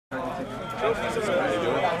I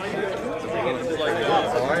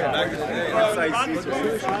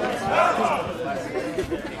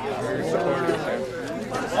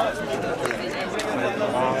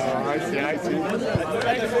see.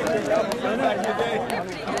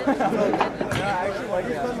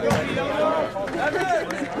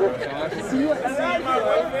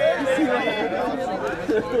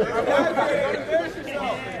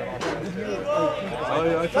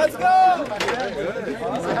 Let's go!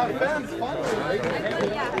 Have fans fun.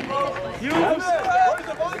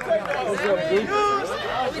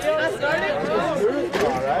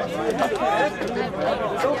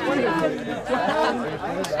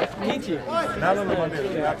 Not only one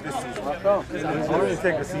day, not this season. I'm going to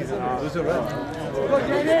take a season off.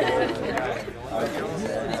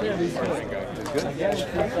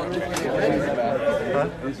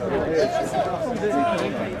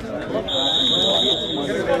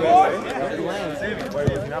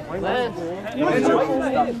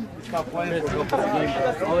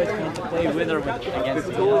 Always need to play with or against.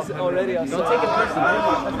 The goal is already on. Don't take it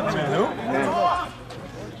personally.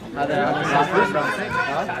 I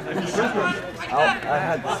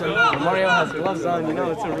had some. Mario has gloves on, you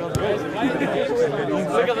know it's a real goal.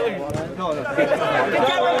 Look at the no. Good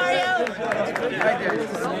job, Mario!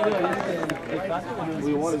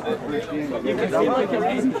 We won the first game. You can see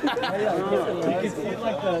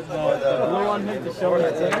like the blue one hit the show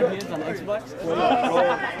that he is on Xbox.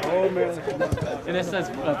 Oh man. And it says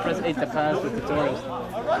press 8 to pass with tutorials.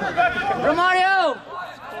 Romario!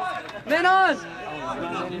 Menos!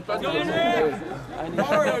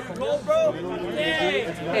 Mario, you cold, bro?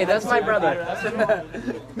 Hey, that's my brother.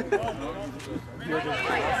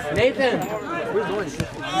 Nathan!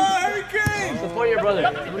 Harry Kane! Support your brother.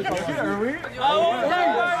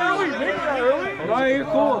 No, you're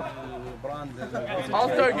cool.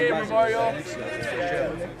 All-star game, Mario.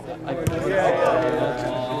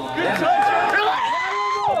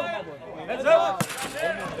 Heads up!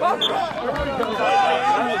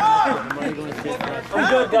 I'm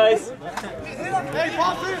good, guys. Hey,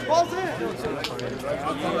 ball's in!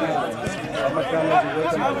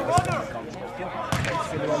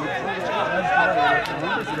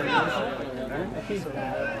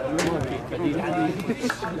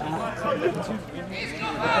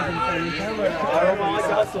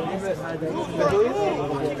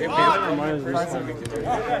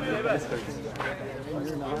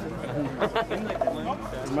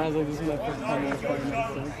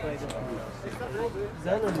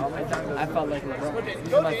 I felt like this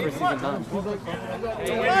is my first season done.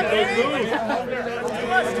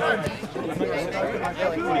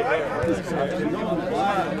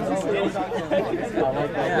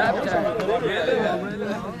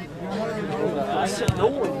 No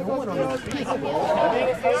one on the street.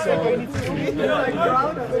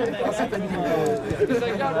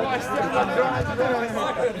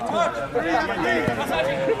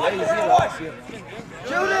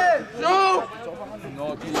 Shoot it! Shoot!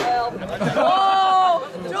 Oh!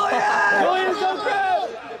 Julius, don't grab!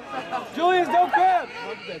 Julius, don't grab!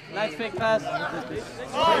 Nice fake pass.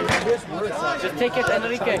 Just take it,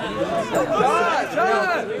 Enrique.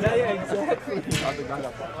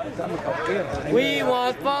 We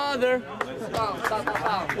want father.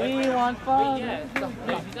 We want father.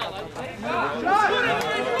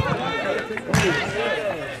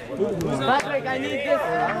 Patrick, I need this.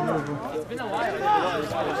 It's been a while.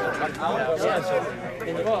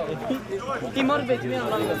 He motivates me on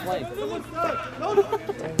running the plane. You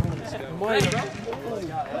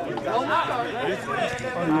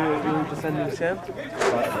want to send him Sam? The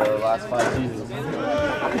last 5 seasons.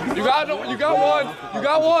 You got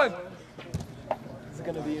one! It's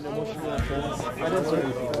going to be an emotional occurrence.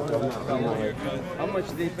 How much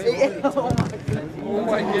did they pay? Oh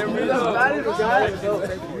my God.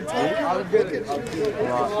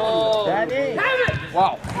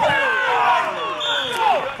 Wow.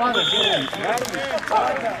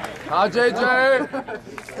 How JJ?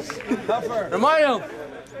 Romario,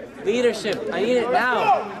 leadership. I need it now.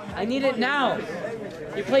 I need it now.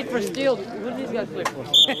 You played for Steel. Who do these guys play for?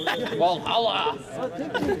 Valhalla.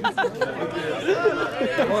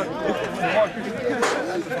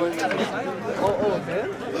 Oh, man.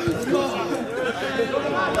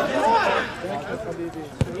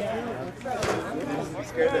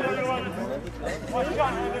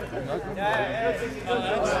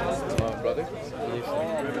 Brother?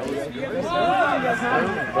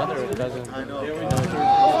 Brother or cousin? I know.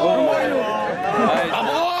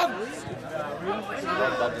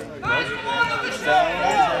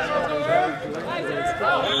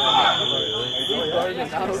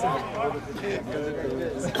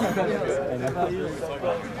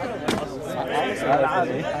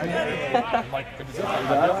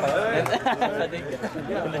 think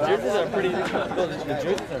the jerseys are pretty. The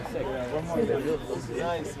jerseys are sick.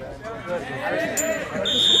 Nice.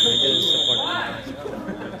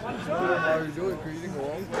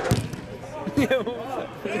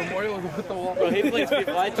 Bro, he plays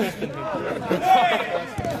people. I trust him.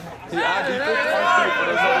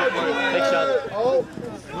 Big shot.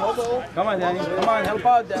 Come on, Danny. Come on, help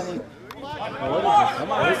out, Danny.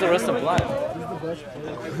 Where's the rest of life?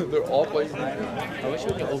 They're all playing. I wish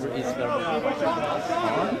we could overeat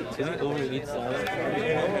Starbucks. Can we overeat Starbucks?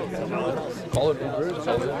 Call it Uber,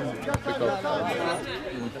 call it pick up.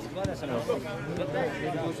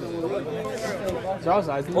 Josh,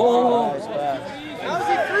 I think. Oh!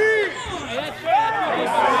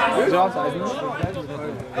 Josh, I think.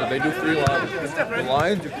 They do 3 lines. The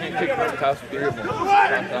lines, you can't kick past 3 of them.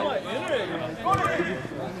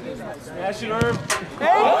 Smash it, Herb.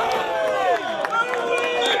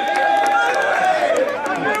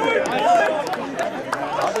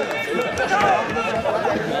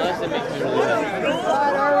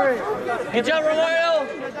 Good job, Romario!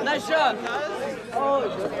 Nice shot!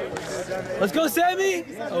 Let's go, Sammy!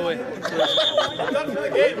 Oh, wait.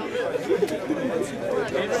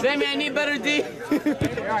 Sammy, I need better D.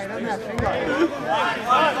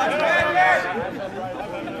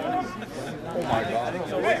 Oh my god.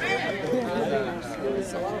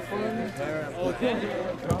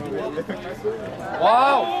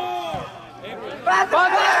 Wow!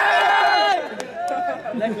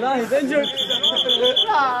 Next line, he's injured.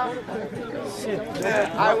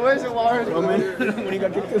 I wish it was. When he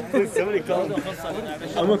got kicked, somebody called him.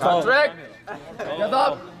 I'm gonna call. Trick! Get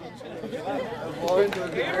up!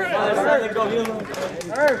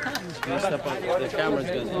 The camera's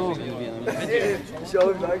good. Show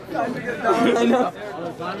him back. I know.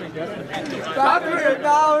 Patrick, get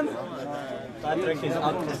down. Patrick is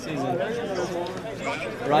out for the season.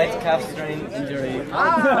 Right calf strain injury.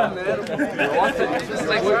 Ah, man. Just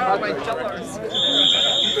like my chillers.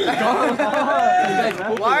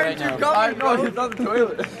 Why aren't you coming? No, he's on the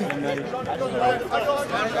toilet.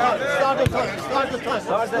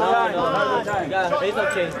 It's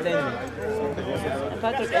okay, stand.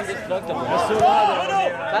 Patrick is destructible.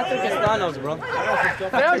 Patrick is Thanos, bro.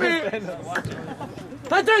 Sammy!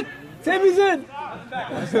 Patrick! Sammy's in! 1-1.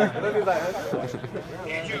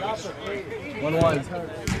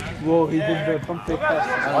 Whoa, he did the pump fake pass.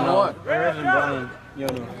 1-1. Irv and Brian.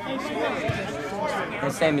 Yono.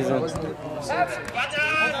 And Sammy's in.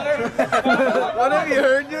 What have you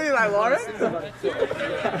heard you? You like Lawrence?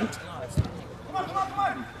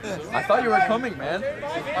 I thought you were coming, man.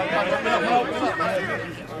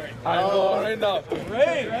 Oh, right now.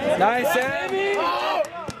 Nice, Sammy!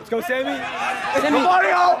 Let's go, Sammy! Sammy!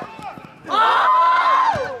 Mario!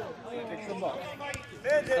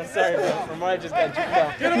 I'm sorry, bro. Romario just got juked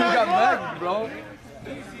out. You got mad, bro.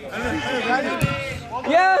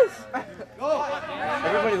 Yes!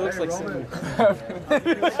 Everybody looks like Sammy.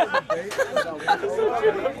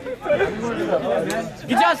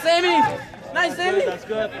 Good job, Sammy! Nice, Sammy! That's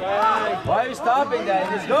good. Why are you stopping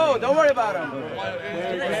that? Let's go. Don't worry about him.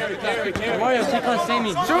 Romario, take on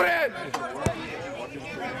Sammy. Shoot it!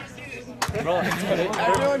 Bro,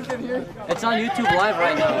 Everyone can hear. it's on YouTube live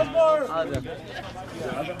right now.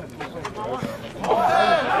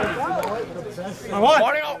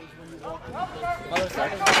 Mario!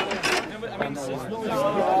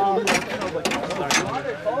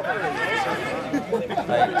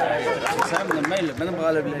 سامي الميل ما نبغى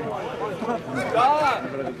غالب ليه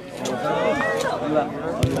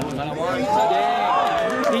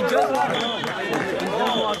He just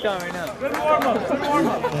walked out right now. Good warm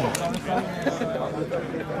up.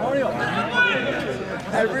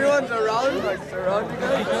 Everyone's around, like surrounding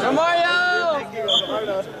us. Romario!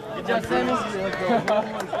 Good job, Sammy.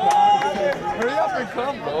 Hurry up and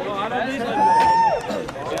come, bro.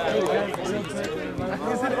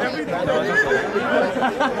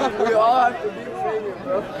 We all have to be singing,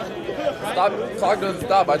 bro. Stop, talk doesn't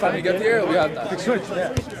stop. By the time you get here, we have that.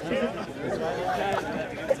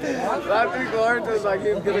 Patrick Lawrence is like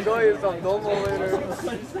he's gonna go eat some domo later.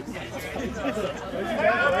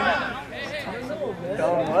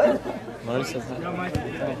 Tell him what?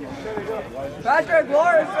 Patrick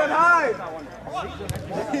Lawrence said hi!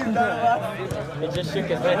 He's done laughing. He just shook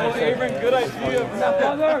his head. Favorite good idea.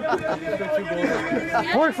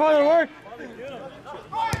 Work, father, work!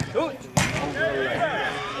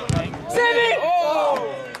 Sammy!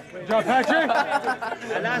 Oh! Good job, Patrick!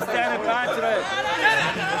 And that's Danny Patrick.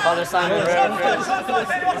 Father Simon. Look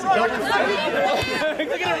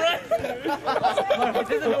at him run!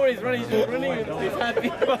 He doesn't know where he's running. He's just running. He's happy.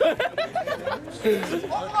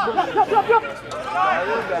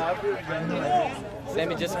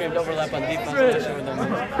 Sammy just screamed overlap on defense. I'm not sure what that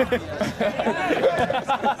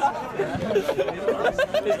means.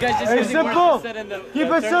 This guy's just using words to set in the Keep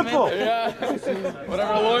it simple. Yeah.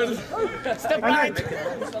 Whatever, Lord. Step right.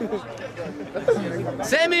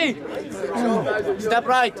 Sammy! Step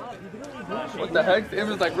right. What the heck? It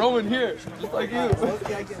was like Roman here, just like you.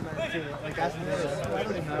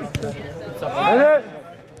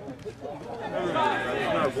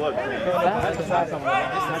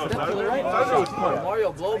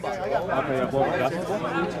 Mario blowback.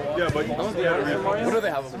 Yeah, but What do they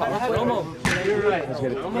have? Romo. You're right.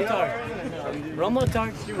 Romo Tar. Romo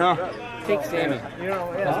Tar. no. Take Sammy.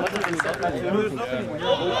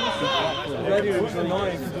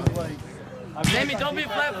 Sammy, don't be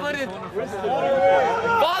flat-footed.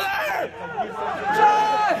 Father!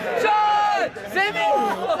 Shot! Shot! Sammy!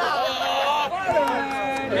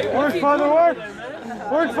 Work, father, work.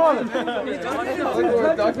 Work, father. We're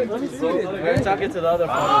talking to the other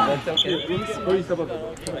father. That's okay.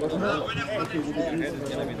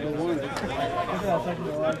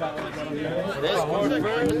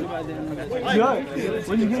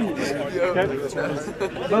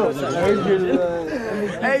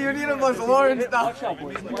 Hey, you need a much Lawrence now. It's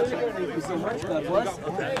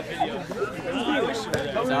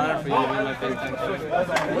an honor for you to be my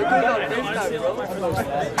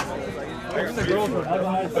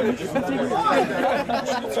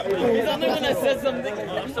FaceTime He's on there when I said something.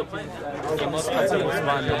 I'm still playing. He must cut to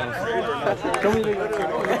respond now.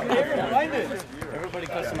 Everybody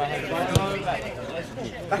cuts to my head.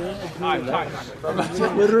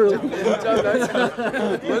 Literally.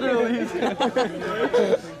 Literally.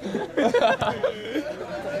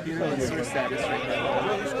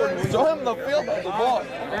 Show him the field of the ball.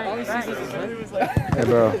 Hey,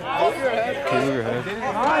 bro. Can you move your head?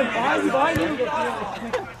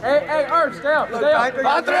 Hey, Arch, stay up. Stay up.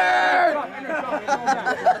 Patrick!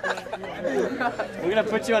 We're going to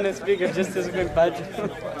put you on the speaker just as a good Patrick.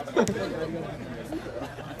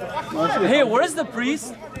 Hey, where's the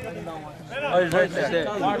priest? Oh, he's right there.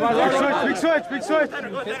 Big switch, big switch.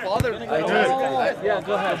 Father. Yeah,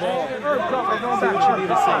 go ahead. Say what you need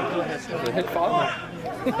to say. Hit father.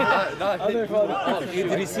 Not hit father.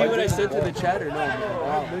 Did he see what I said to the chat or no?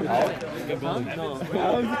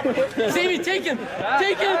 Sammy, take him!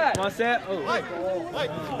 Take him!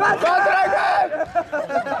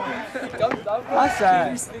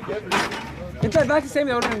 Mansour. Get that back to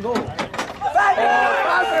Sammy, I would have been goal.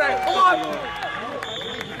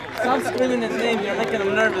 Stop screaming his name, you're making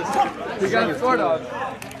him nervous. You got scored on.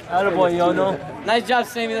 Attaboy, Yono. Nice job,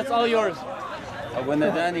 Sammy, that's all yours. وانا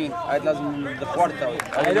داني عاد لازم الكوارتر.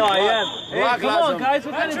 I know, I am. Hey, come on, guys,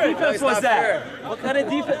 what kind of defense was that? What kind of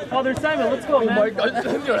defense? Father Simon, let's go, man. Oh my God.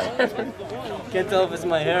 Can't tell if it's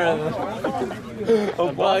my hair or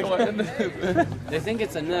a bug. They think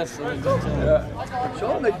it's a nest. So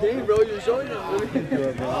Show him the game, bro. You're showing him.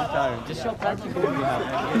 I'm tired. Just show Patrick what you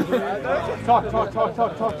have. Talk.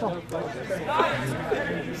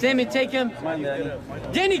 Sammy, take him.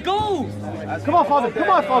 Danny, go! Come on, father. Come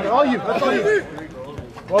on, father. All you. That's all you.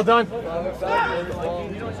 Well done.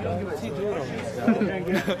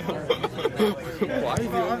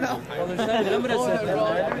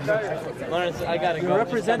 Lawrence, I gotta go. You're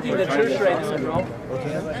representing the church right now, bro.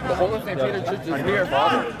 The whole thing Peter Church is here,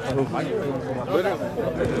 father.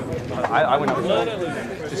 I went over.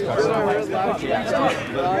 Just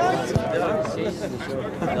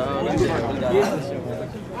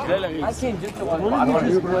I can't just to one.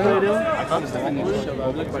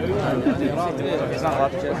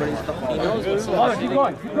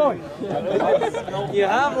 Keep going. You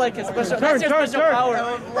have like a special, that's your special power.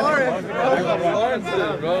 Lawrence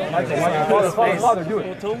did, bro. Father, do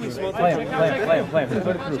it. Play him.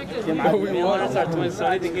 Me and Lawrence are twins, so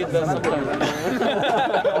anything he does sometimes.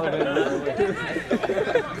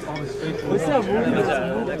 What's that movie?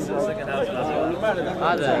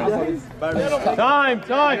 Time.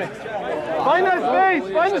 Find that space.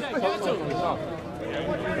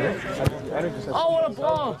 Oh, what a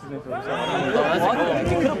block! You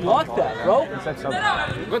could have blocked that, bro.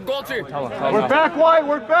 Good goal, team. We're back wide.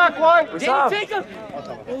 Danny, take him!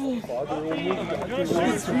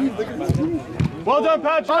 Well done,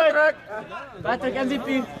 Patrick. Patrick,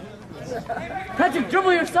 MVP. Patrick,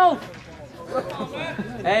 dribble yourself!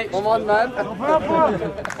 Hey, come on, man.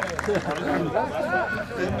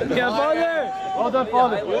 Yeah, father. Well done,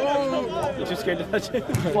 father. You're too scared to touch it.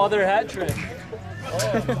 Father hat trick.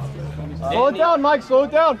 Slow it down, Mike. Slow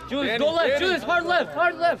it down. Julius, go left. Julius, hard left.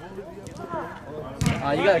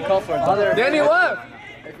 You gotta call for it. Father. Danny left.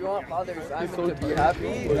 you want Father Simon to be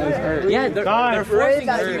happy, Yeah, they're forcing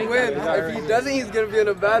that us to he make wins. If he doesn't, he's gonna be in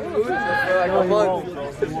a bad mood for like a month.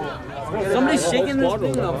 Somebody's shaking this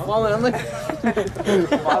thing and I'm falling. I'm like,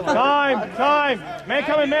 Time! Man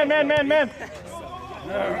coming, man!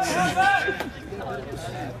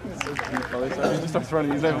 He just starts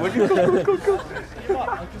running. He's like, look at go.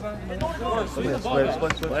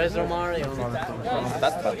 where's Romario?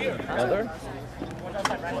 That's brother.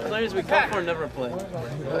 Players we come for never play.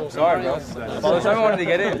 Sorry, bro. Father Simon wanted to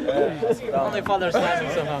get in. Only Father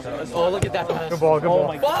Simon somehow. Oh, look at that pass. Good ball. Oh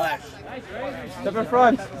my God. Step in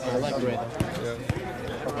front. I like Ray.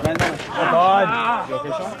 God.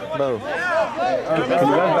 Bro. Can you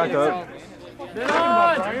guys back up?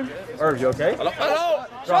 Irv, you okay? Hello!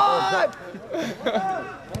 Shot!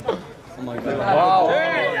 Oh my God. Wow.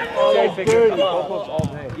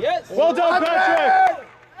 Yes. Well done, Patrick!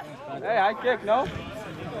 Hey, I kick, no?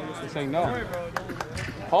 He's saying no.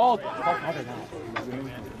 Hold.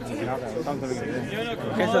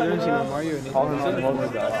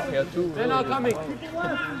 They're not coming.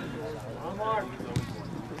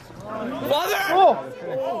 Father!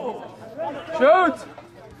 Shoot!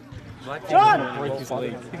 John!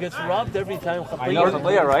 He gets robbed every time. I know the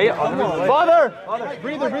player, right? Father!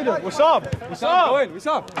 Breather. What's up? What's up?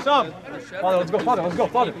 Father, let's go, Father.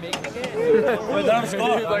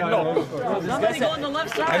 Somebody go on the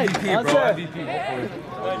left side. MVP, bro.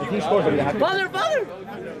 MVP. Father!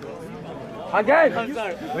 Again! I'm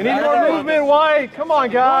sorry. We need more movement, White. Come on,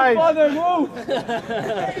 guys. Father, move!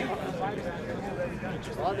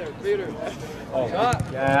 Father, Peter.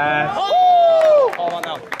 Yes. Oh! Call on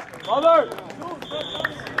now. Father!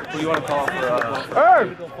 Who do you want to call for?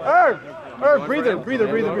 Irv, breather.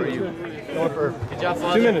 Going for Irv. Good job,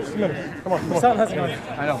 Father. 2 minutes. Come on.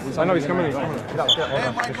 I know he's coming in.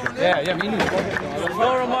 Yeah, me neither. Let's go,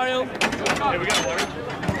 Romario. Hey, we got water.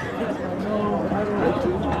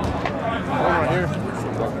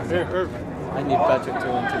 Here, Irv. I need Patrick to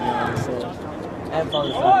win, to be honest. So. And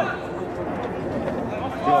Father Simon.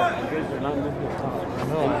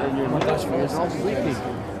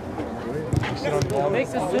 Make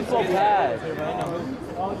the simple pass.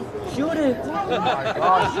 Shoot it.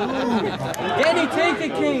 Danny, take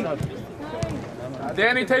it, King.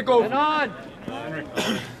 Danny, take over. And on.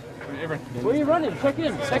 Where are you running? Check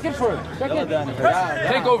in. Second for him. Second.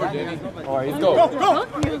 Take over, Danny. All right, let's go.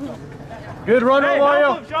 Good run,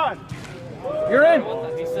 Romario. You're in.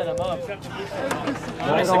 He set him up.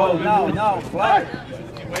 No, flag.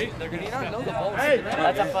 Wait, they're going to know the ball. Hey.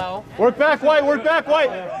 That's a foul. Work back, White.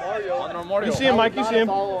 You see him, Mike.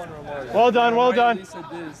 Well done.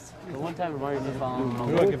 The one time Romario did foul.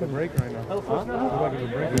 We might give a break right now.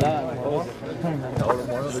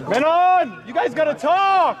 Menon, you guys gotta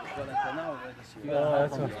talk.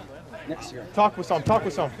 Next year. Talk with some.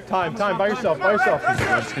 Time, by yourself.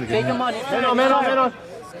 Take him on. Menon.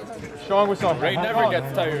 Strong with some. Ray never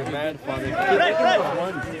gets tired, man.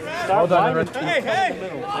 Well done, Hey!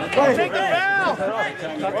 Take the foul! We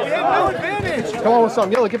have no advantage! Come on with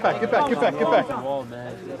some. Yellow, get back.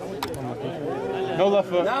 No left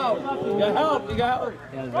foot. Now, you got help.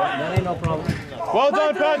 Yeah, that ain't no problem. Well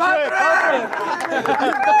done, Patrick.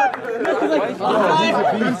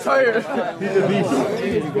 I'm tired. He's a beast.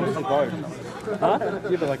 Huh?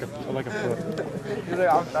 Give it like a foot. He's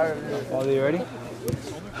like, I'm tired. Are you ready?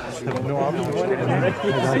 No, I'm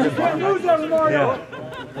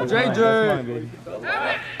JJ.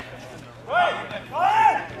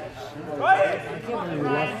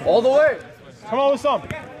 All the way. Come on with some.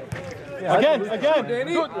 Again.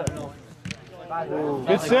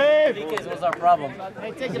 Good save. PKs was our problem.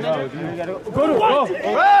 Hey, take it. Go.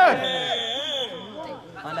 Hey!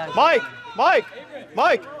 Mike.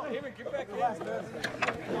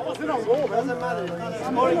 You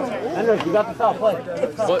got the foul play.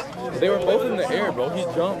 But they were both in the air, bro. He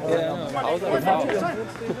jumped. Yeah. I was at a foul.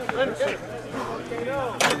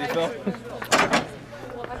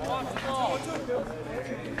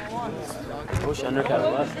 Push undercut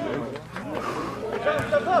left.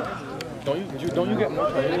 Don't you get more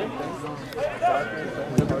tired?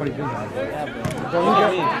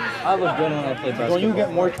 I look good when I play basketball. Don't you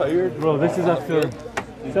get more tired? Bro, this is after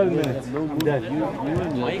 7 minutes. I'm dead.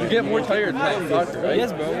 You get more tired playing soccer, right?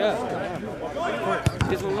 Yes, bro, yeah.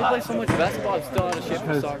 Because when we play so much basketball, I'm still out of shape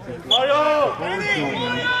for soccer.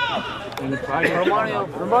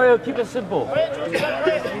 Romario, keep it simple.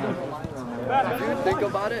 If you think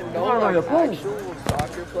about it, no actual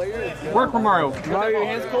soccer player. Work, Romario. Romario, your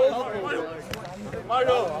hands cold? Big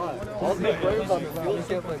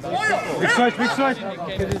switch, big switch.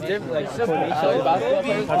 Because it's different, like simple.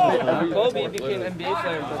 Kobe became NBA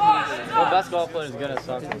player, but well, basketball player is good at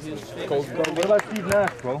soccer. What about Steve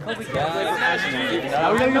Nash, bro? Kobe can't play professional.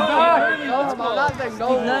 Now we gotta get back.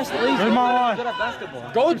 Steve Nash, at least, Good man. good at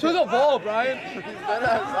basketball. Go to the ball, Brian.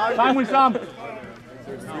 Time we some.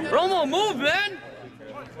 Romo, move, man!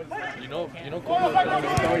 You know, Kobe. Nice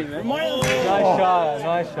shot,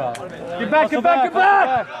 nice shot. Get back, get back, get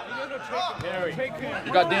back!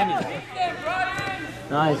 You got Danny.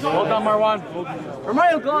 Nice. Well done, Marwan.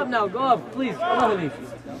 Romario, go up now, go up, please. Come on, Elise.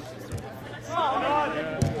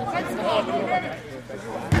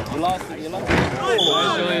 You lost it, you lost it.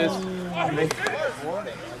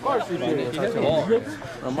 Of course he did.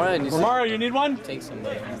 Romario, you need one? Take some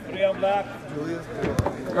money.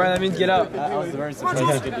 Alright, that means get out. I was very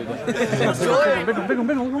surprised you could do that. Big one,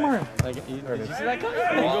 Romario. Like, did you see that coming?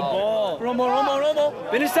 Good ball.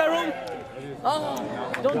 Romo. Finish that, Romo. Oh,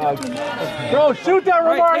 don't do too much. Bro, shoot that,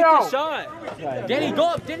 Romario. Right, take the shot. Danny,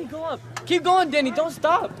 go up. Keep going, Danny, don't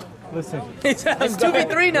stop. Listen. It's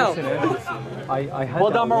 2v3 now. I had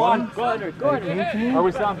well done, Marwan. Go ahead. Are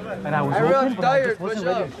we some? And I was Everyone's open, tired, but I just wasn't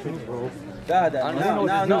ready to shoot, bro. No,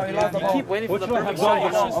 you lost the ball. Keep waiting for the perfect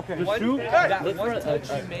Okay, shot. shoot. Look for a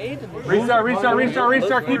made.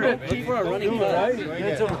 Restart, keep it. Look for a running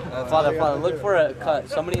cut. Father, look for a cut.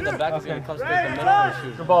 Somebody in the back is going to come straight to the middle and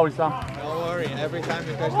shoot. Good ball, Wissam. Don't worry, every time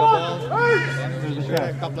you touch the ball, you shoot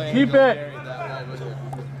a couple of Keep it.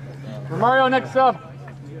 Romario next up.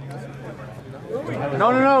 No.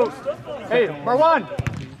 Hey, Marwan.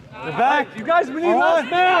 The back. You guys, we need last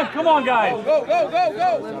man. Come on, guys. Go.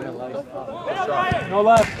 No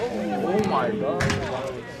left. Oh my God.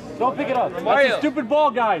 Don't pick it up. That's a stupid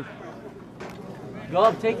ball, guys. Go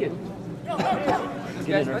up, take it.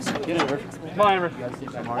 Get it, Rick. Come on, Rick.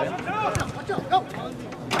 Mario.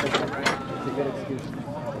 It's a good excuse.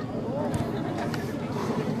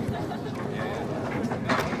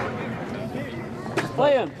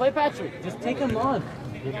 Play him. Play Patrick. Just take him on.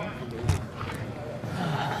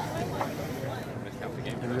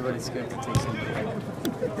 Everybody's scared to take somebody.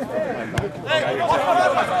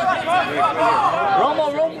 Romo.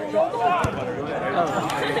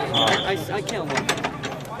 I can't win.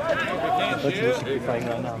 Let's just be fighting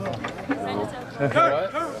right now.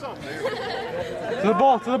 To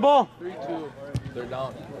the ball. 3-2. They're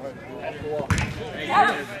down.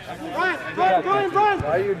 Brian! Why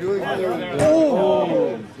are you doing that?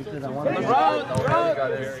 Oh! Because I want to Run!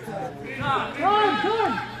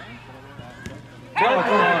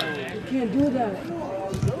 You can't do that.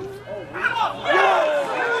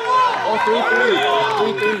 Oh, 3-3.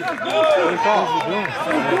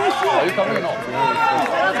 Are you coming? No.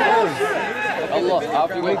 Allah,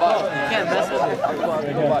 after you go by. You can't mess with it.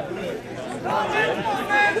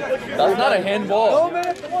 That's not a handball.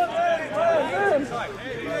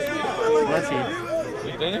 Let's see.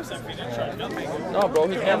 No, bro,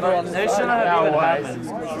 he can't run on the They shouldn't have even happened.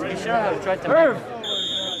 They shouldn't have tried to Irv!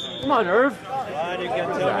 Come on, Irv. You can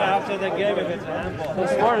tell me after the game if it's a handball. He's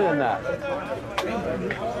smarter than that.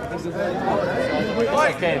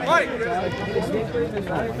 Okay.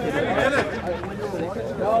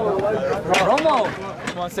 Romo!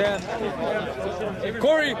 Come on, Sam.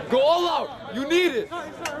 Corey, go all out. You need it.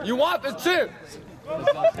 You want the chip.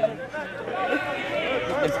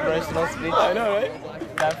 Inspirational speech. I know, right?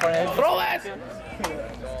 Time for him. Throw it.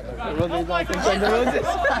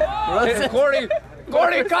 Roses.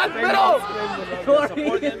 Corey, cut middle. Corey.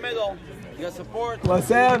 You got support. Come on,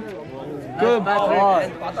 Sam. Good.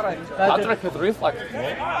 Patrick with reflex.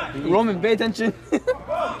 Roman, pay attention.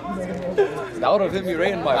 That would have hit me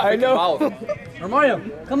right in my freaking mouth. Romario,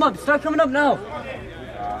 come up. Start coming up now.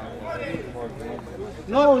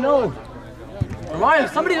 No. Romario,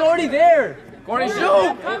 somebody's already there. Corey, shoot.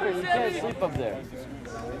 You can't sleep up there.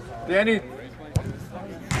 Danny.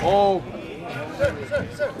 Oh.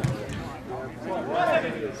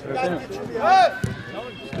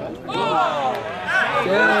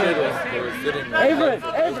 Avery,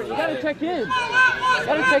 you gotta check in.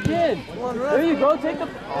 There you go, take the...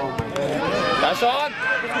 That's on.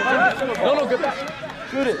 No, get back.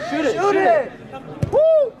 Shoot it.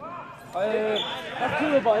 Woo! That's two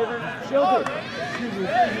of Avery. Shield it.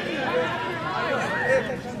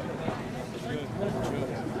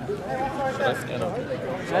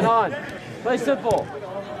 Head on. Play simple.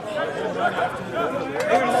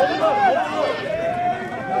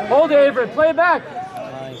 Hold it, Avery. Play it back.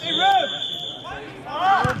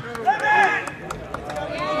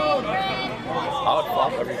 I would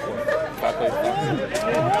flop every quarter.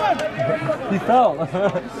 He fell.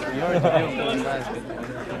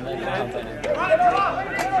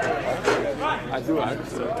 I do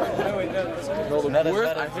actually. No, the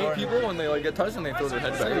worst, I hate people when they like get touched and they throw their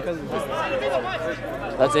head back.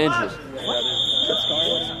 That's Andrews.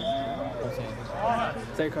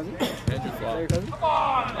 Is that your cousin? Andrew Flop. Is that your cousin?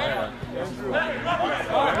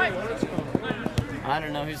 I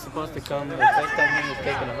don't know. He's supposed to come. The first time he was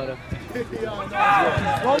taking a huddle.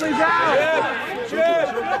 Rolling down!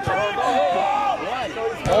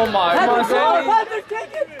 Oh my God!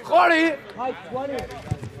 Corey!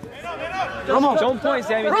 Romo, don't point,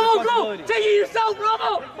 Sammy. Romo, go! Take it yourself,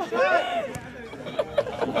 Romo!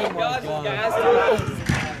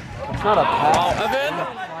 It's not a pass. Evan! Oh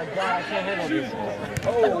my God, I can't handle this.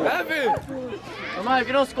 Oh, Evan! Come on, if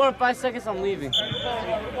you don't score in 5 seconds, I'm leaving.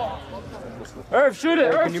 Irv, shoot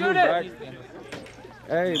it! Irv, Can you shoot move it! back?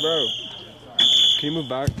 Hey, bro. Can you move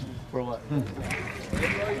back? For what?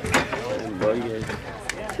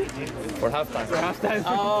 For halftime. For halftime.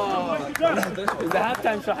 Oh! It's a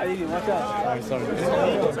halftime shot, Habibi. Watch out. Sorry.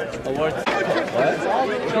 Awards.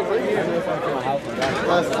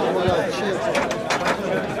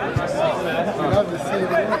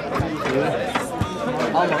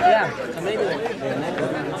 Almost, yeah. So maybe like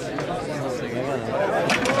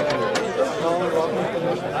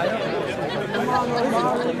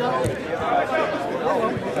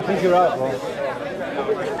I think you're out, bro.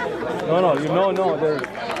 No, no, there's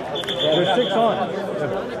 6 on.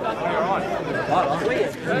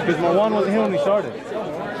 Because my one wasn't here when we started.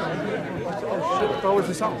 Throw it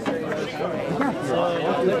to something.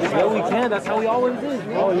 Yeah, we can. That's how we always do.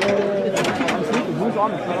 Oh, yeah. I'm sleeping. Who's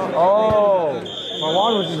on the phone? Oh, my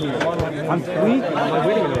one wasn't here. I'm sleeping. I'm like,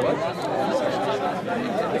 wait a minute, what?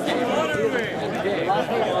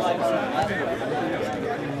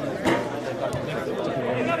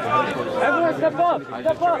 Everyone step up!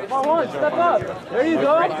 Step up! Marwan, step up! There you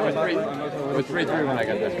go! It was 3-3 when I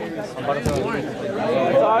got there.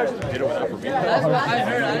 that's what I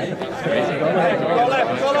heard. Go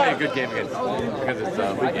left, go left! It's a good game against because it's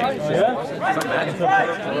weekend. Yeah?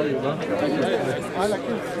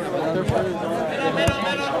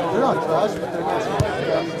 They're not trash, but they're not.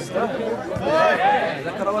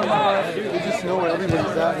 We just know where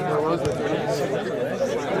everybody's at and where was it.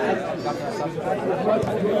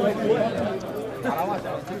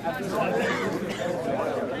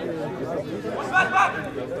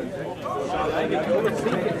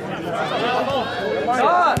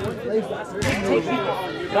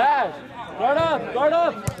 Bash! Guard up! Guard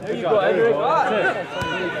up! There you go, Edric.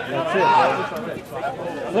 That's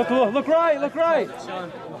it. Look right! Look right!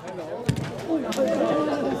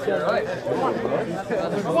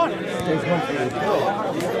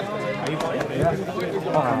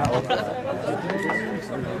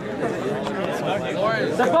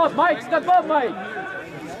 Step up, Mike! Step up, Mike!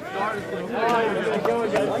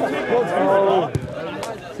 Oh.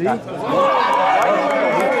 See?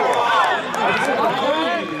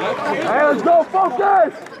 Hey, let's go!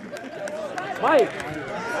 Focus! Mike!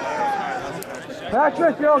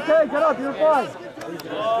 Patrick, you're okay. Get up. You're fine.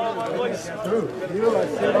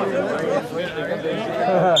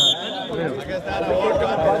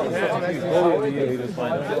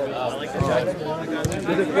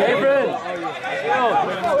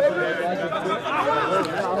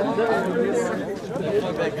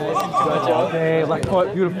 Okay, left foot,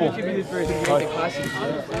 beautiful.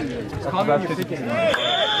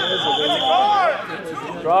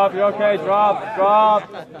 Drop, you're okay, drop.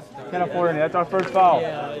 Can't afford any, that's our first foul.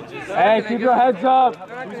 Hey, keep your heads up.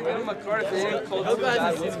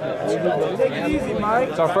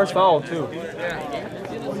 It's our first foul, too.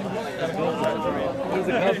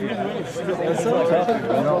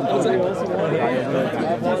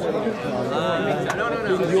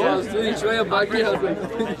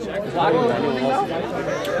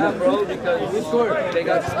 Yeah, bro, because we scored. They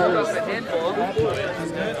got scored off a handball.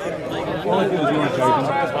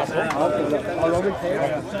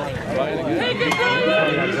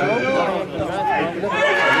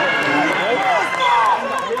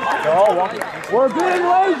 We're being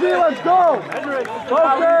lazy, let's go!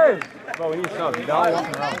 Okay! Bro, we need to stop. You gotta walk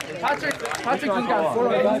around. Patrick just got 4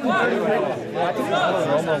 on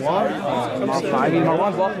I mean,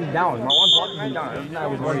 Marwan's walking me down. That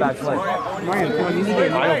was one bad play. Marion, come on, you need to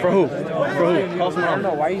get. I know, for who? Call someone. I don't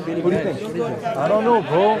know. Why are you beating? Who do you think? I don't know,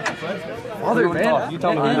 bro. Father, man. You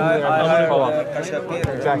tell me who you call up.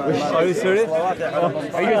 Exactly. Are you serious? Are you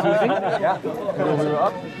guys losing? Yeah. We were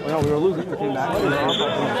up. Well, no, we were losing. We came back. We were up. It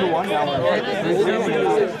was 2-1. Now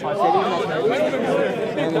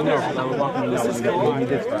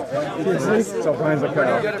we're so plans like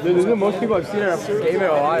that. These are most people I've seen at a game in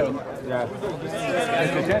Ohio. Yeah.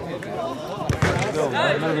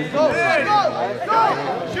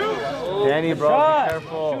 Danny, bro, be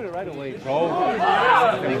careful. Shoot it right away, bro.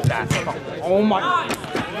 Oh my.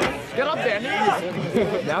 Get up, Danny.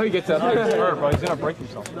 Now he gets up. Bro, he's gonna break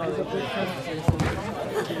himself.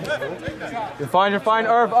 You're fine,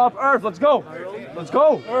 Irv, up, Irv, let's go. Let's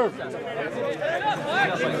go. Irv,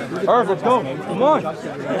 let's go. Come on.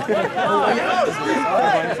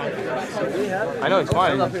 I know, it's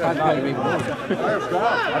fine. I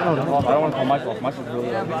don't want to call Michael. Michael's really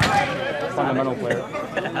a fundamental player.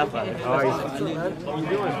 I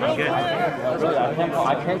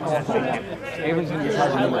can't call him. Avon's going to be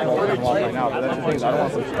trying to do my call right now, but that's the thing. I don't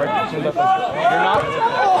want to strike as soon as you're not.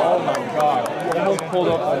 Oh my god. I almost pulled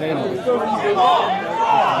up the name.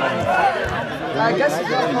 I guess it's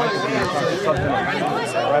not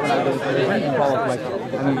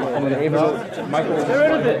and then Avon, Michael,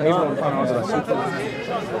 Avon will find out that I see.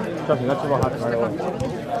 Trust me, that's what happened right away.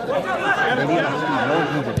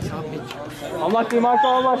 Unlucky,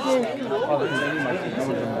 Michael, unlucky.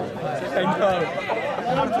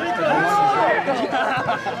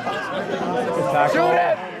 Shoot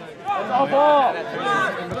it!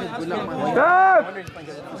 Stop!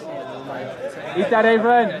 Eat that,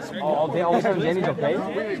 Avon. All of a sudden, Danny's okay.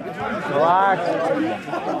 Relax.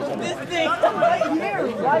 This thing right here.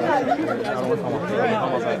 Why not?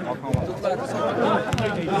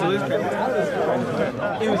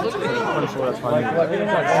 He was looking at me. I'm sure that's fine.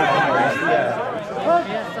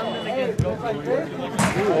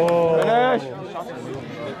 Finish.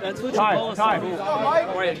 That's what time.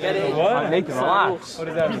 What? Nathan, relax. What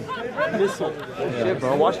does that mean? Missile. Shit,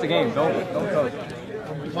 bro. Watch the game. Don't coach.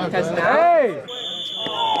 Hey!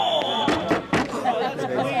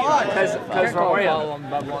 Because Romario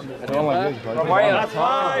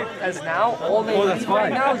as now, all they need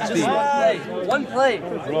right now is just one play.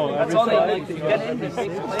 That's all they need. You get in, they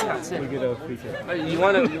make the play, that's it. You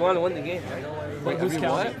want to win the game, right? Wait, who's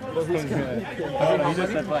counting? Every 6 is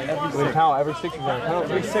count. Every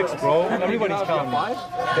 6, bro. Everybody's counting.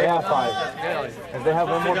 5? They have 5. If they have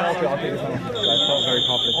one more penalty, I'll take it. I felt very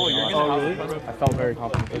confident. Oh, really? I felt very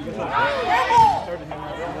confident.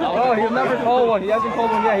 Oh, he'll never call one. He hasn't called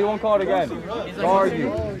one yet. He won't call it again. Don't argue.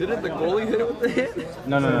 Didn't the goalie hit it with the hit?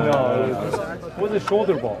 No. It was a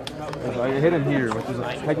shoulder ball. I hit him here, which is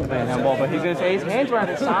technically a handball, but he's going to say his hands were at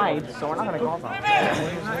his side, so we're not going to call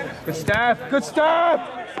that. Good staff. Good staff.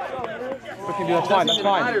 We can do that. That's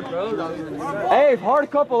fine. Hey, hard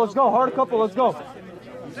couple. Let's go. Hard couple. Let's go.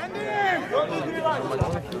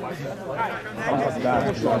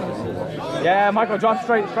 Yeah, Michael, drop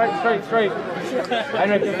straight.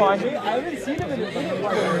 Henrik, you're fine. I haven't seen him in the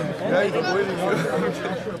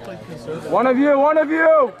One of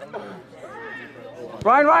you!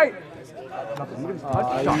 Brian, right!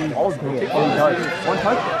 One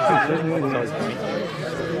touch?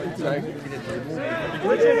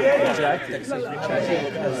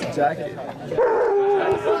 Jacket.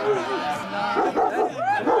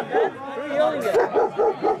 Who are you yelling at?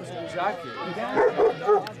 Jacket.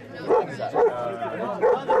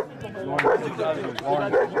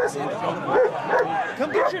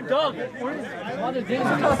 Come get your dog. Mother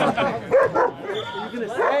Dana. You're gonna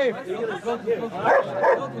save. Go.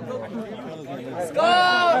 Let's go. I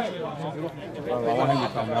want him to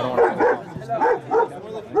come. I don't want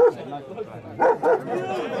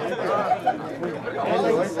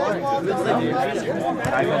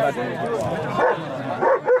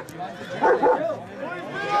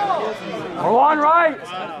We're on right.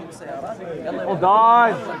 Well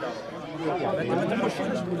done.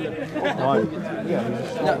 Time.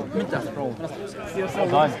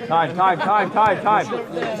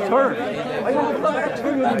 Turn.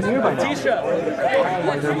 T-shirt.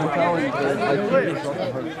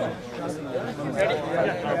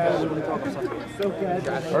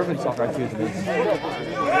 Irvin's not right footed.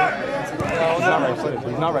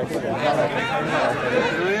 He's not right footed.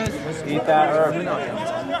 Eat that, Irvin.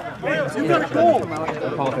 You got a goal.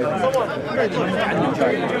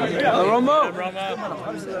 Romo.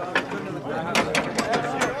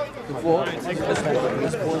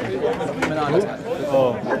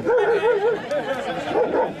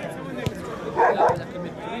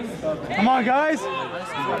 Come on, guys.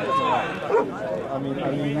 I mean,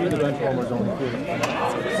 me the bench warmers only good.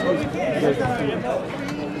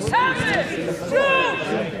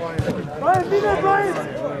 Brian, be there, Brian!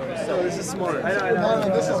 So this is smart. I know. No,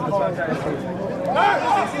 this is smart.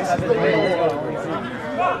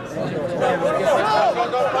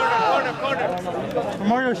 Corner.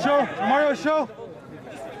 Mario, show! Mario, show!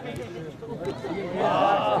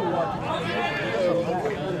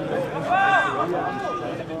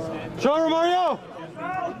 Show Mario!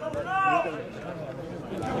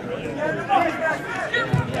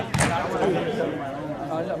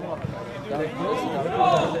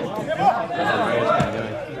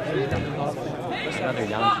 Another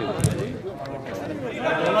young kid.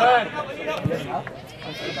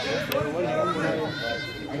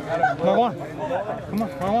 Marwan! Come on,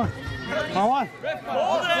 Marwan! Marwan!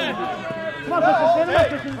 Come on, Christian, stand up,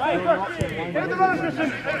 Christian. Get the run, Christian.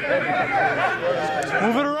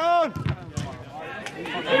 Move it around!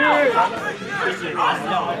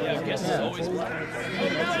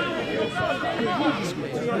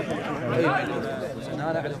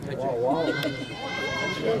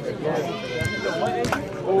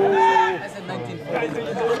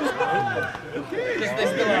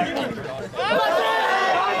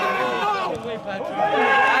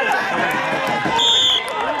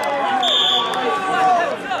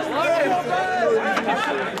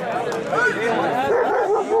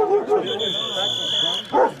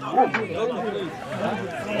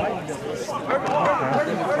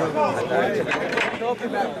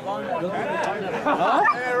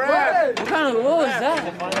 What kind of rule is that?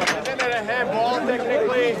 Isn't it a handball,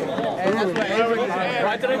 technically?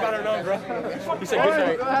 I didn't got her number, bro. He said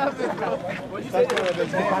good night. What'd you say?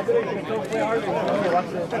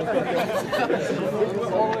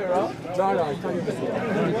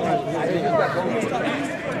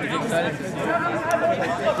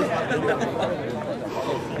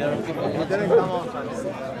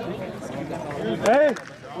 Hey,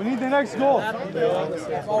 we need the next goal. We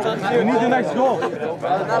need the next goal.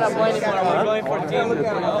 Not a point anymore. We're going for team.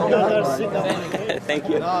 Thank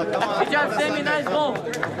you. Good job, Sammy. Nice goal.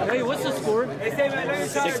 Hey, what's the score?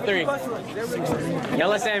 6-3.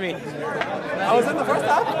 Yellow Sammy. I was in the first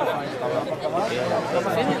half.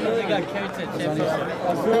 Sammy really got carried to the championship.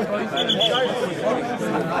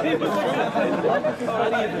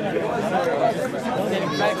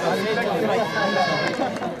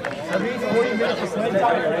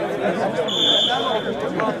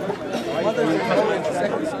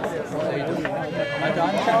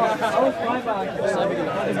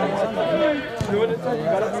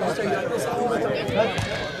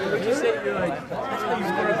 Would you say you're like, that's how you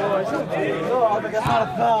score a goal or something? No, I'm like, that's not a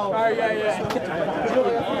foul. All right, yeah.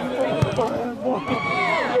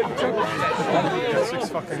 6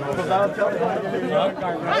 fucking goals.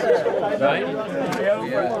 Right?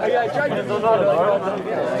 Yeah, I tried to do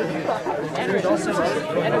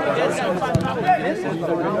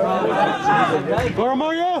Go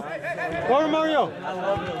Mario! Go Mario!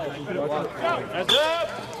 That's up!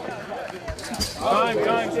 Time.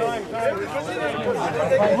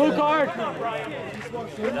 Blue card!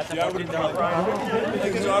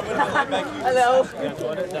 Hello.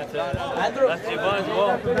 Andrew. That's your boy as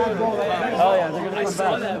well. Oh yeah, they're gonna win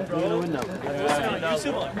back. They're gonna win now.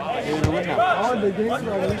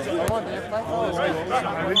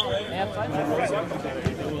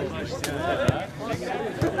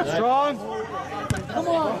 Strong! Come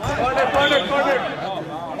on.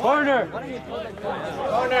 Corner!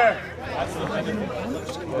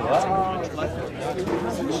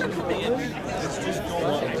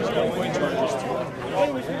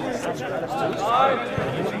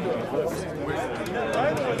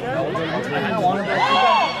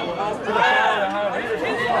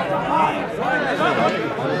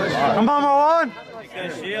 Come on, Marwan!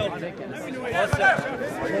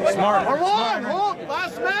 Smart. Marwan, hold!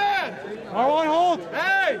 Last man! Marwan, hold!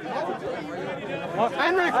 Hey!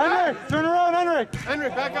 Henrik, turn around, Henrik!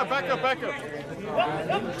 Henrik, back up.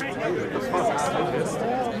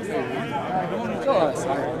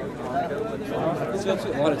 It's a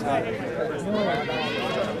lot of time.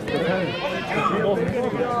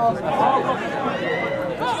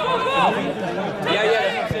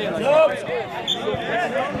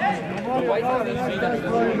 Why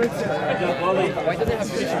do they have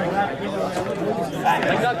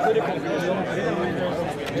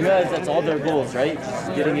you realize that's all their goals, right?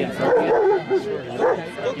 Just getting in front. I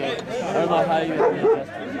don't know how you would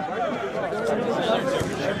adjust.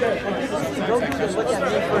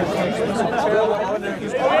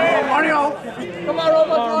 Mario! Come on,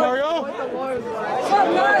 Robot! Mario!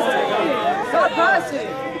 Stop passing!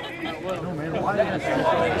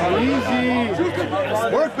 Easy.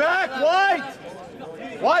 Work back, White.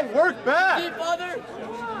 White, work back. Can't call that.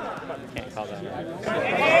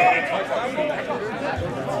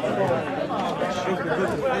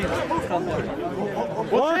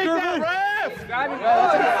 We'll take that, ref.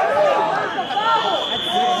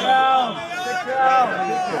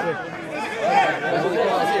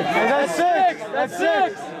 Hey, that's six. That's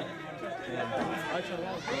six.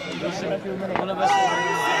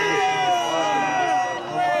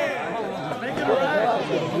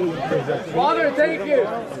 Father, thank you.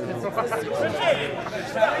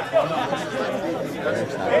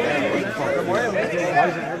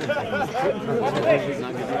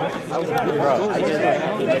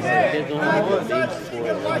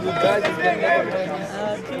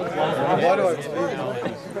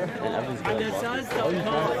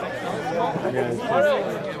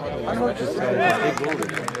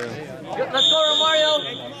 Let's go, Romario.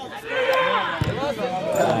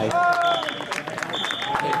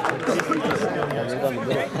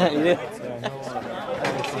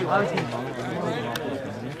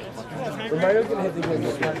 Romario's gonna hit the game.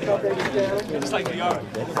 Just like they are.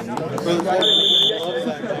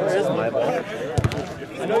 Where is my ball? I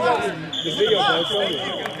know you got the video, but I'll show you. I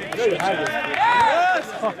know you have it. Yes!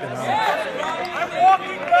 Fucking hell. I'm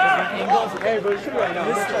walking back! Hey, but shoot right now.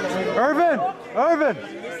 Irvin! Irvin!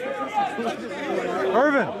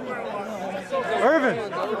 Irvin! Irvin!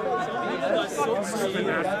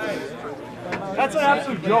 That's an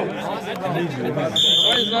absolute joke.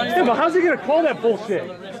 Yeah, but how's he gonna call that bullshit?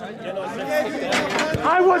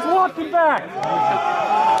 I was walking back!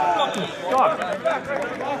 Fucking suck.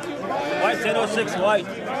 White 1006 White.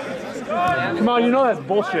 Come on, you know that's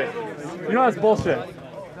bullshit. You know that's bullshit.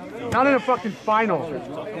 Not in a fucking final.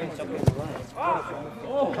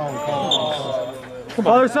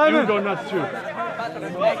 Father Simon! You would go nuts too.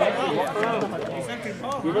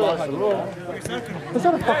 Let's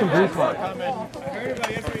have a fucking brief one.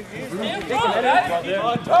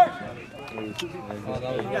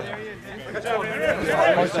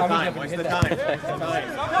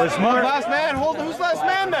 Where's smart? Last man, hold who's last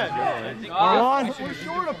man then? On. We're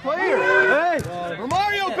short a player. Hey!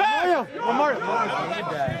 Romario back! Romario!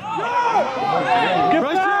 Get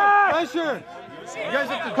back! Pressure! You guys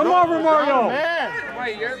have to come on, Romario! Man!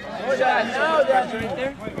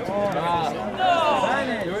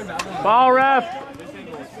 Foul, ref!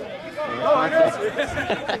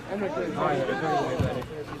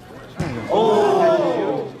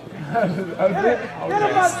 Oh!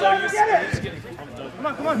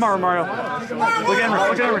 Come on, Romario. Look at Emmerich,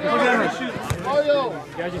 look at Emmerich, look at Emmerich.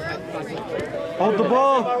 Hold the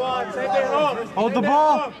ball! Hold the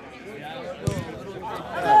ball!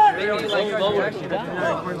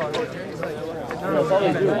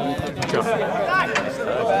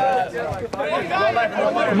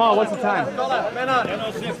 Come on, what's the time?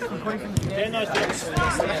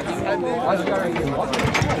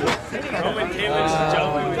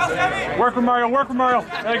 Work with Mario, work with Mario.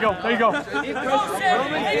 There you go, there you go.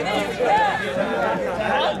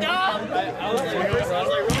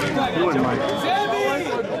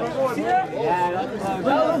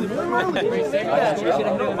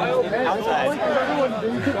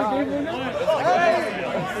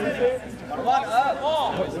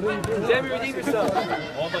 Sammy, redeem yourself.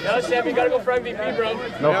 No, Sammy, you gotta go for MVP, bro.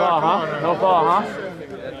 No foul, huh? No foul, huh?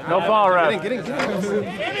 No foul, ref. Get in. What's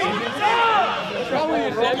wrong with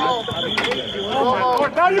you, Sammy? Oh,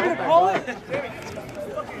 now you're gonna call it?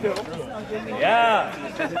 Yeah.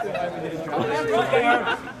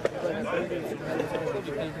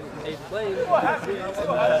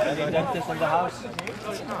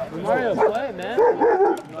 Mario, play, man.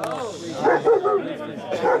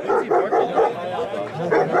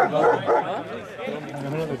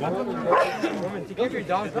 Give your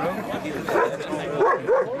dog, bro.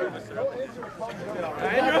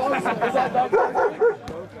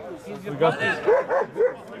 We got this.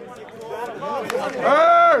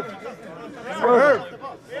 Irv! Irv!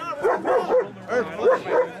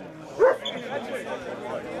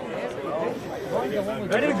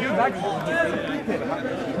 Ready to give back.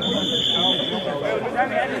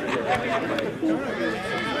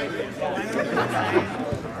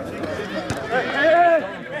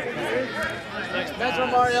 That's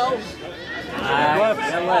Romario.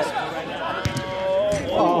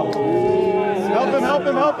 Help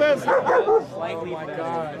him! Oh my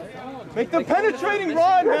God. Make the penetrating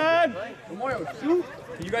run, man! Can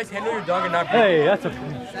you guys handle your dog and not break? Hey, that's a.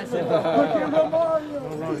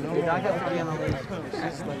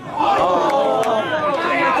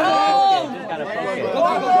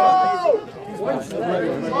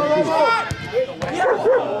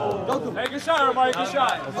 Hey, good shot, everybody. Good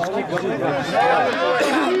shot.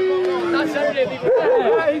 Not Saturday, people.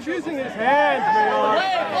 Yeah, he's using his hands, man.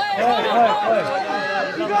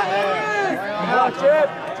 Chip,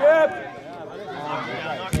 Chip.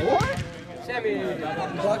 Sammy.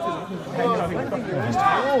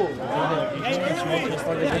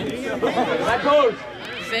 That coach.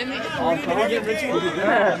 Sammy.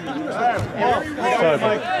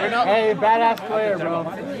 Hey, badass player, bro.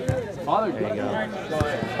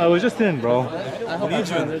 I was just in, bro.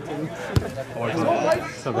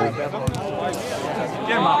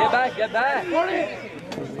 Get back, get back.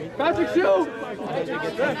 Patrick, shoot!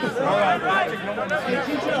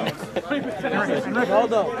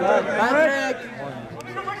 Hold up. Patrick.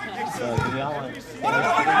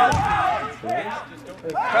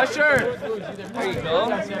 Pressure. There you go.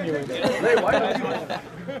 Hey, why don't you?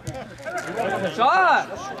 Shot.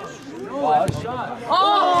 Oh!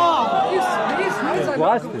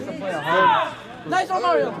 Nice one,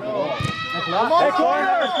 Mario. Hey,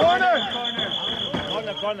 corner!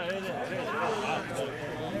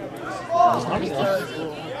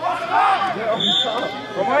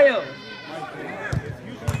 Romario.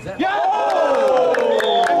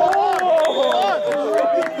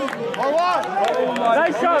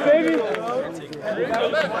 Nice shot, baby!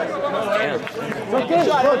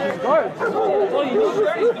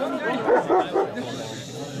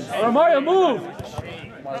 Mario, move!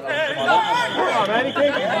 Come on, man, he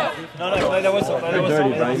can't. No, play the whistle. Play the whistle.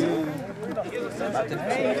 Dirty, Brian.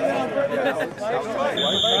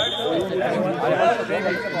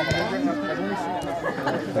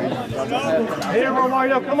 Hey,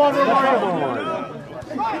 Romario, come on, Romario.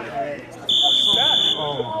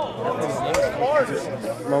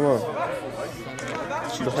 Mama.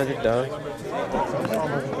 Basta de dar.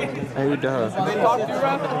 Aí dá.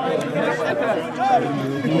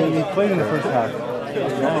 He played in the first half.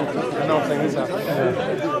 No, playing this half.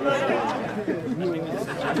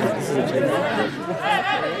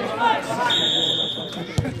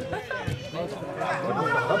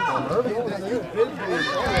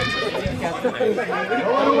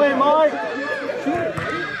 Go away, Mike.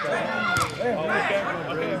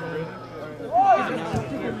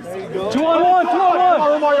 2 on 1, 2 on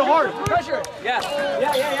 1. Romario, hard. Pressure. Yeah,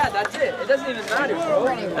 that's it. It doesn't even matter, bro.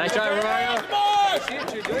 Nice try, Romario. See what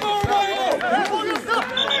you're doing.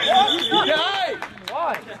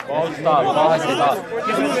 Why? Ball stop, ball stop.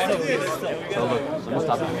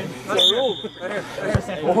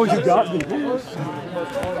 Oh, you got me.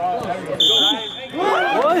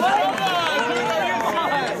 What?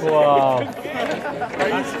 Wow.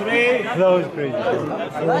 That was crazy.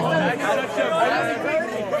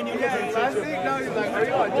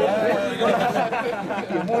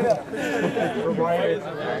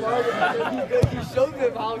 You showed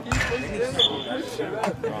them how he's supposed to.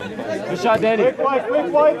 Good shot, Danny. Quick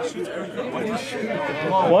wipe.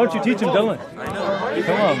 Why don't you teach him, Dylan?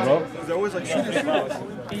 Come on, bro. They're always like shooter.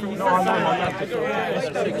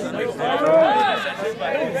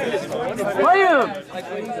 Play him!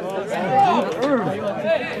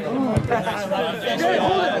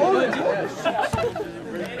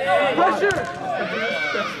 Pressure.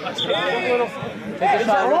 Take a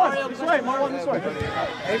shot. This way, Marlon, this way.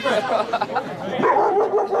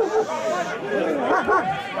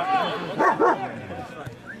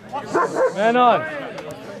 Man on.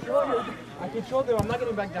 I controlled them. I'm not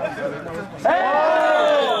getting back down. Hey!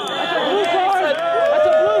 That's a blue card! That's a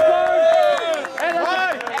blue card! Hey,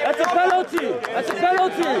 that's a penalty! That's a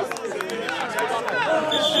penalty!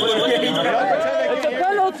 It's a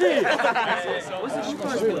penalty!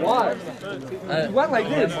 Why? You went like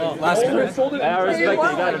this. Last year. I respect it, you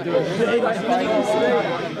gotta do it.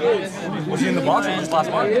 Was he in the box or was last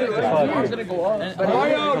one?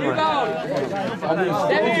 Mario, rebound!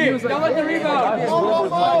 Danny, don't let the rebound!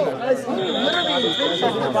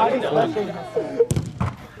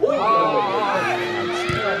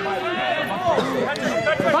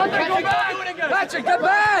 Patrick, get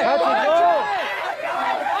back!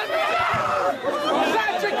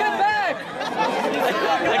 Patrick, get back!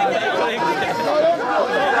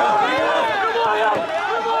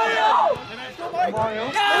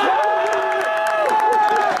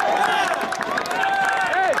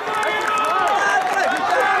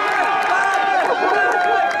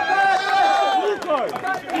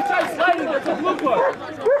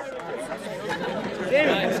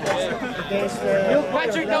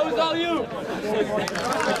 Patrick, that was all you!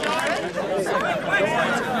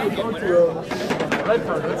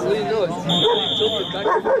 That's what you know.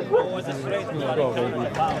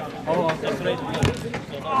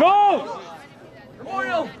 Go!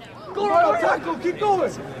 Memorial! Go, Tackle, keep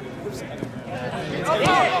going.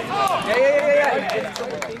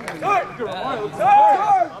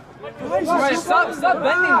 Right, stop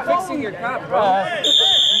bending, fixing your crap, bro.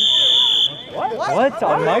 What?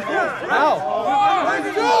 On Michael? Ow!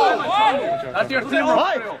 That's your team,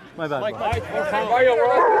 Mario. My bad. Mario, we're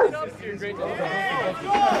all great.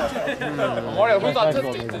 Mario, who's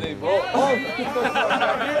autistic today, bro?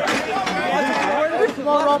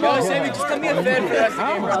 Yo, Sammy, just come be a fan for the rest of the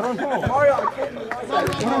game, bro. I don't know. Mario, what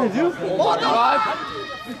do you do?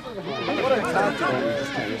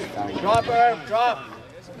 Drop her, drop.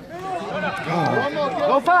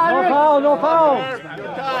 No foul, no foul.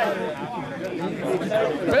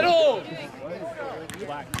 Middle.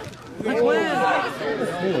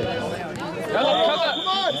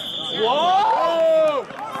 Whoa!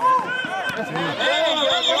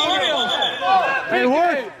 Hey,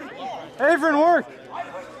 work! Averin, work!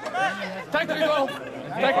 Technical!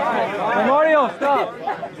 Hey, Mario, stop!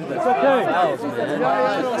 It's okay.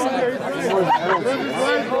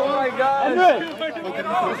 Oh my God!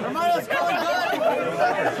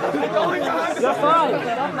 You're fine.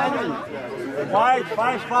 White,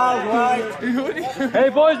 5 fouls, White. Hey,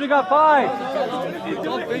 boys, we got 5.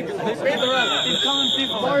 Don't think they paid the rest. He's coming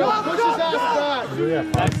people. Mario, push his ass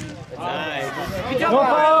back. No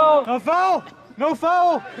foul! No foul! No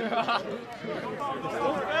foul!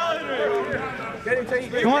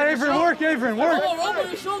 Come on, Averin, work, Averin, work! Roll over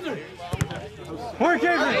your shoulder. Work,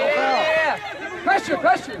 Averin! Yeah. Pressure,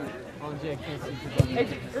 pressure.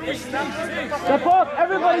 Step up!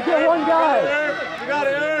 Everybody get one guy! You got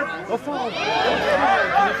it, Herb. No foul!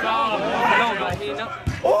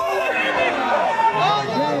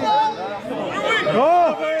 Go!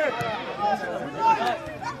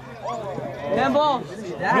 Handball.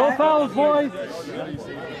 No fouls, boys!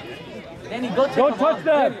 Danny, go Don't touch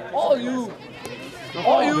them! all you.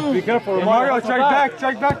 All you! Be careful, Mario,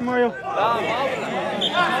 strike back, Mario!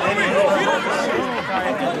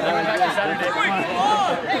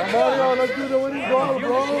 Mario, let's do the winning goal,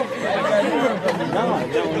 bro.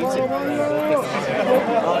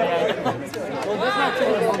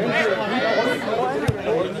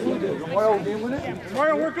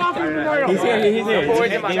 Mario, work off him, Mario! He's here.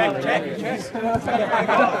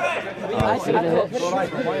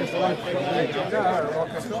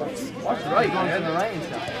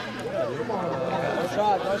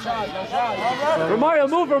 Romario,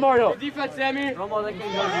 move, Romario! Defense, Sammy. Romo, they can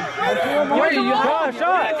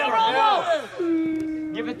Shot!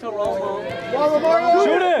 give it to Romo.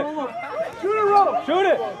 Shoot it! Shoot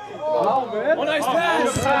it! Oh, nice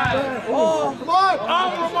pass. Come on!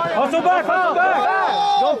 Hustle back!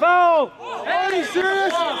 Don't foul! Are you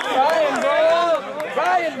serious?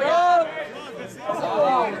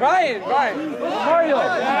 Brian. Mario!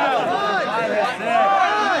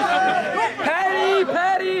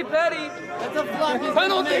 Patty. That's a fluffy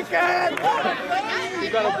penalty can. You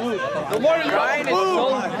got a blue. Brian is so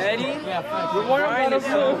petty. Brian is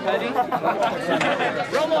so petty.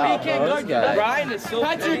 Romo, he can't guard you. Brian is so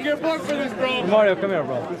petty. Patrick, you're born for this, bro. Romario, come here,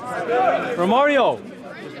 bro. Romario!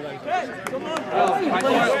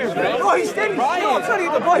 Oh, he's standing still. I'm trying to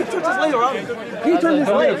get the ball. He turned his leg around. He turned his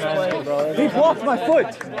leg. He blocked my foot.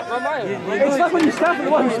 It's like when you step in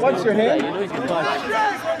the wall, he swipes your hand.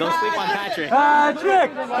 Don't sleep on Patrick.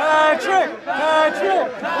 Patrick!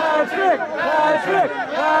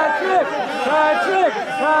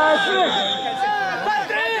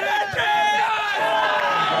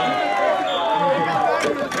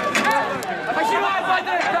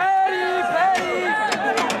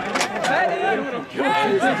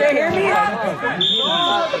 Did you hear me?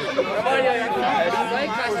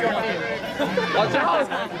 Watch out!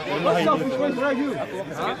 What's up? Which way's where you?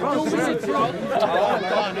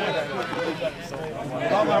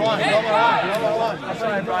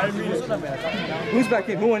 Who's back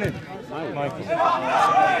in? Who went in? Michael. You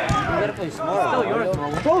gotta play smart. Still yours,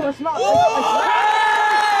 bro. That's not.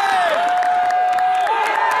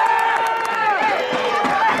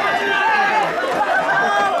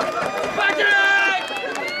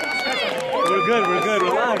 We're good.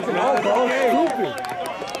 Relax. Stupid.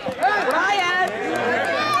 Ryan!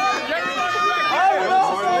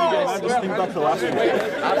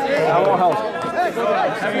 I won't help.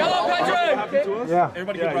 Yellow, Patrick! Yeah.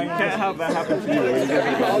 Everybody you can't have that happen to you.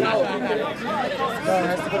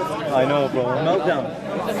 I know, bro. Meltdown.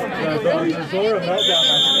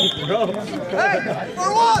 Hey, for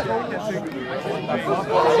what?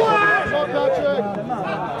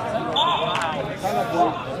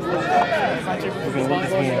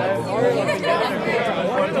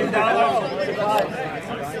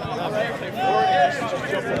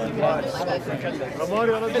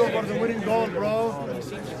 Romario, let's go for the winning goal, bro.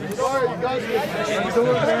 Sorry, you guys are doing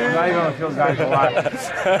it, man. Not even feel guys a lot.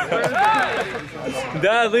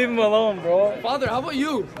 Dad, leave him alone, bro. Father, how about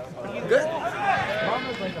you? Good.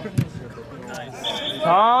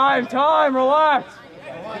 Time, relax.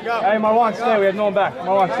 Hey, Marwan, stay. We have no one back.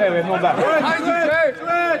 Marwan, stay. We have no one back.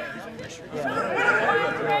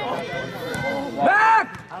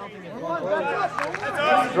 Back!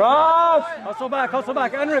 Drop! Hustle back.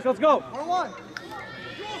 Enric, let's go.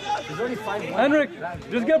 Enric,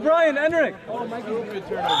 just get Brian, Enric.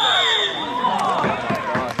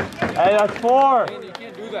 Hey, that's 4. You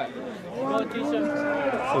can't do that.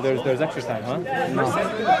 So there's extra time, huh? No.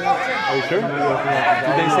 Are you sure?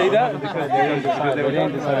 Did they say that? Because they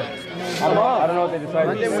didn't decide. I don't know what they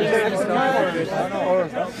decided. Yeah,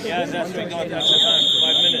 that's week going extra time.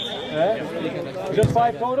 5 minutes. Yeah? Just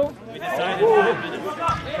 5 total? We decided 5 minutes.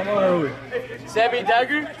 Come on, Rui. Sammy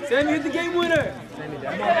Dagger. Sammy hit the game winner.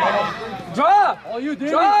 Drop! All you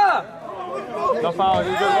did. Drop! No foul.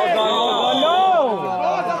 You just well done. No!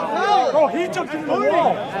 Bro, he jumped in the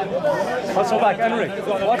wall. Hustle back, Enric.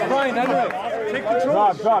 Watch Brian, Enric. Take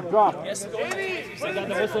control. Drop. Yes.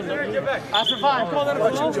 After 5, call that a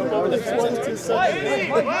foul. Jump over the fence.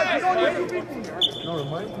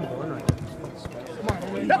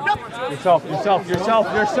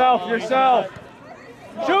 Yourself.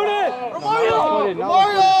 Shoot it! Romario!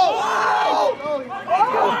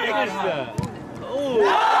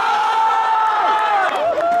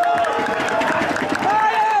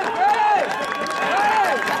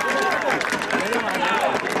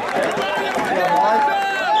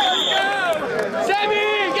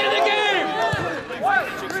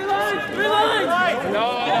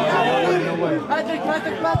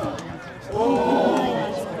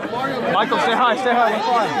 Michael, stay high. We're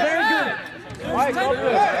fine. Very good.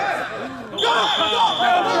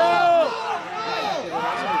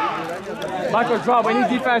 Michael, drop. We need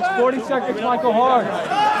defense. 40 seconds, Michael, hard.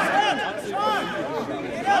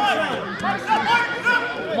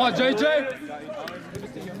 Come on, JJ.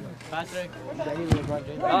 Patrick. I hit him.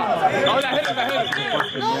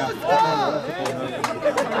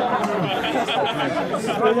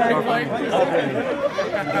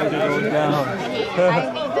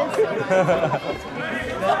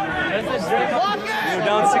 You're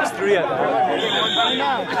down 6-3 at that.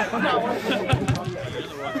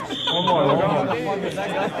 One more.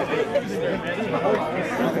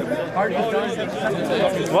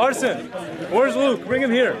 Larson, where's Luke? Bring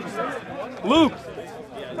him here. Luke!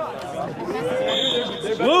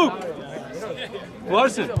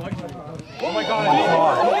 Larson! Oh my God.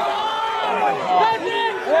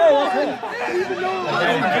 Hey, that's it.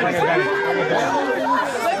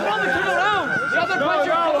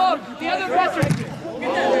 The other pressure.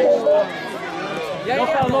 No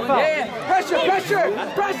foul. Pressure.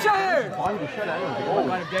 Come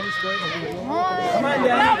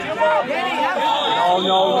on, Danny. Oh,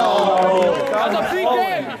 no. That's a free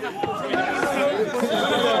kick.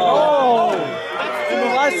 Oh. In the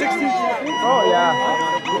last 16 seconds? Oh,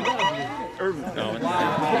 yeah. Irvin. No.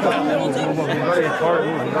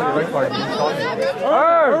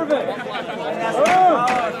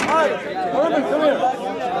 Irvin, come here.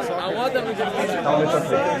 I want them to get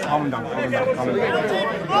Calm down.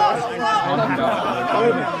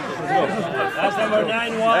 That's number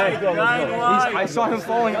 9-1. I saw him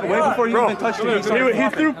falling way before you even touched him. He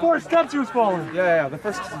threw 4 steps, he was falling. Yeah. The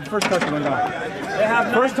first touch went down.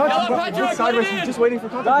 First touch, just sideways. He's just waiting for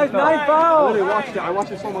contact. Guys, 9 fouls. I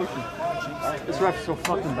watched it slow motion. This ref's so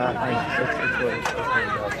fucking bad.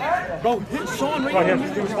 Bro, hit Sean right here.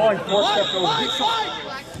 He was falling 4 steps over.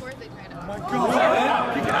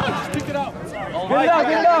 Get it out.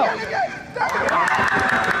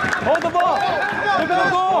 Hold the ball. Look at the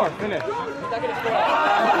door. Finish.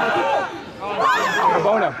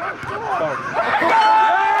 Bona.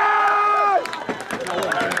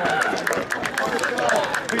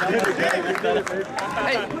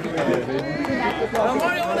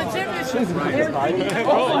 Mario won the championship.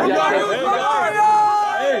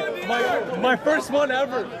 Hey, my first one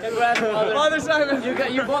ever. Congrats, Father Simon.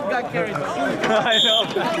 You both got carried. I know.